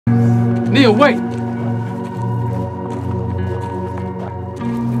Neil, wait!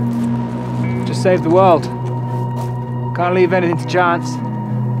 Just save the world. Can't leave anything to chance.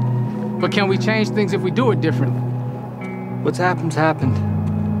 But can we change things if we do it differently? What's happened's happened.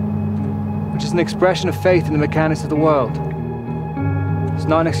 Which is an expression of faith in the mechanics of the world. It's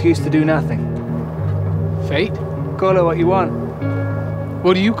not an excuse to do nothing. Fate? Call it what you want.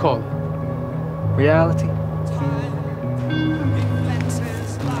 What do you call it? Reality.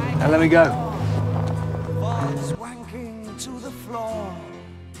 Now let me go. Wanking to the floor.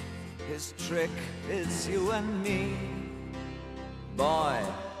 His trick is you and me. Boy.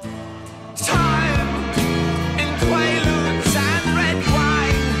 Time in quaaludes and red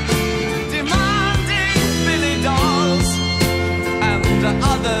wine, demanding Billy dolls and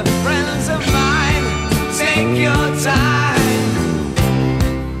other friends of mine. Take your time.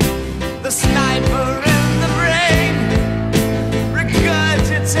 The sniper in the brain,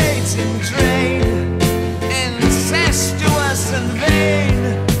 regurgitating drain, incestuous and vain,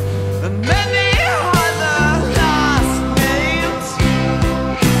 and many other last names.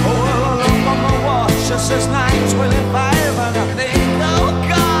 Oh, look on my watch, it says 9:25, and I think, oh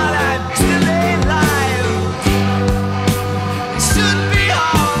God, I'm still alive. He should be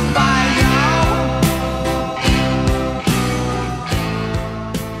home by now. He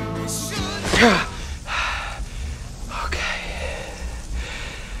should.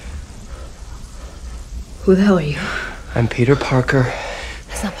 Who the hell are you? I'm Peter Parker.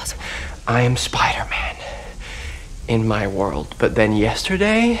 That's not possible. I am Spider-Man in my world. But then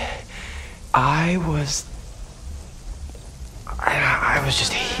yesterday, I was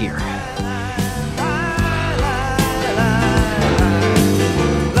just here.